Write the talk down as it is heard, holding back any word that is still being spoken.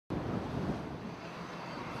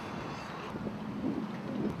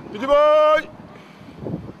Pietie Boy!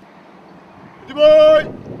 Pietie Boy!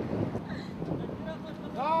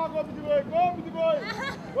 Come, Pietie Boy, come, Pietie Boy!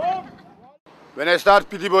 Come! When I start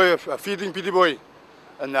Pietie Boy, feeding Pietie Boy,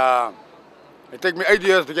 and it took me 8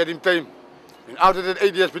 years to get him tame. And after that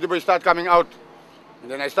 8 years, Pietie Boy start coming out.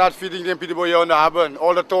 And then I start feeding them Pietie Boy here on the harbour, and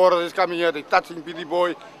all the tourists coming here, they touching Pietie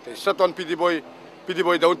Boy, they sit on Pietie Boy. Pietie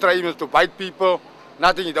Boy don't try even to bite people,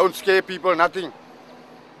 nothing, he don't scare people, nothing.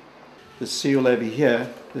 The seal over here,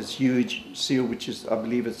 this huge seal, which is, I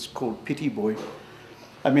believe it's called Pietie Boy.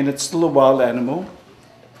 I mean, it's still a wild animal.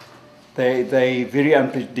 They're very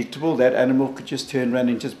unpredictable. That animal could just turn around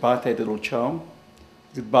and just bite that little charm.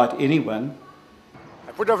 It could bite anyone.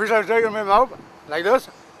 I put the fish in my mouth, like this.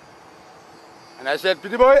 And I said,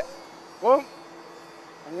 Pietie Boy, come.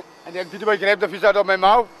 And then Pietie Boy grabbed the fish out of my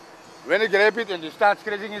mouth. When he grabbed it, and he starts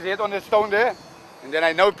scratching his head on the stone there, and then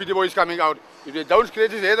I know Pietie Boy is coming out. If they don't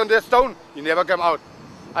scratch his head on that stone, he never come out.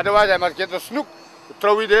 Otherwise, I must get the snook,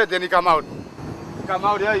 throw it there, then he come out. He come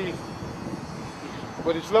out here, he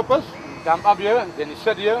put his slippers, jump up here, then he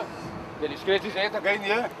sit here, then he scratch his head again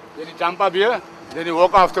here, then he jump up here, then he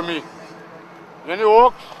walk after me. When he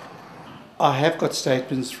walks, I have got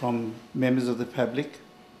statements from members of the public.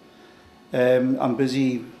 I'm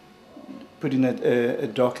busy putting a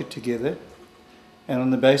docket together, and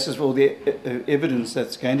on the basis of all the evidence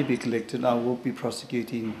that's going to be collected, I will be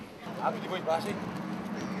prosecuting.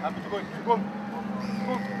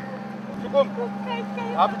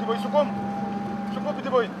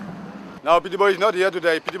 Now Pietie Boy is not here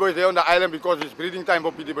today. Pietie Boy is there on the island because it's breeding time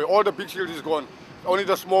for Pietie Boy. All the big seals is gone. Only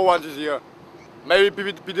the small ones is here. Maybe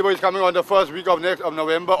Pietie Boy is coming on the first week of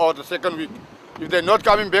November or the second week. If they're not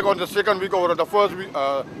coming back on the second week or the first week,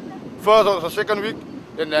 first or the second week,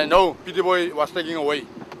 then I know Pietie Boy was taken away.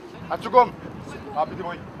 Atsukom, Pietie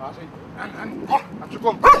Boy,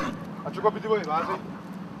 Atsukom, Atsukom, Pietie Boy,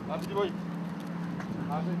 Pietie Boy,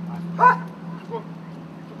 Atsukom,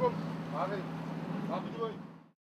 Pietie Boy.